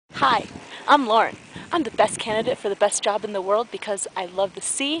Hi, I'm Lauren. I'm the best candidate for the best job in the world because I love the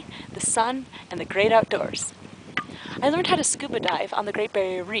sea, the sun, and the great outdoors. I learned how to scuba dive on the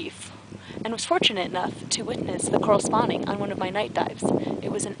Great-Barrier-Reef and was fortunate enough to witness the coral spawning on one of my night dives.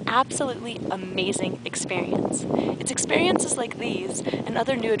 It was an absolutely amazing experience. It's experiences like these and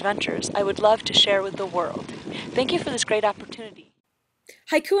other new adventures I would love to share with the world. Thank you for this great opportunity.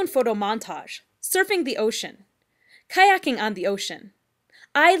 Haiku and photo montage, surfing the ocean, kayaking on the ocean.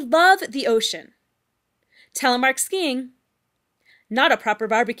 I love the ocean. Telemark skiing, not a proper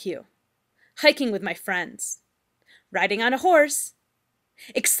barbecue, hiking with my friends, riding on a horse,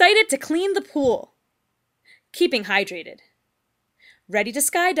 excited to clean the pool, keeping hydrated, ready to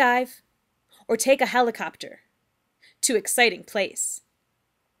skydive or take a helicopter to exciting place.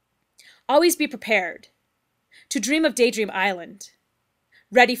 Always be prepared to dream of Daydream Island,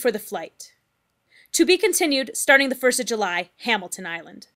 ready for the flight. To be continued starting the 1st of July, Hamilton Island.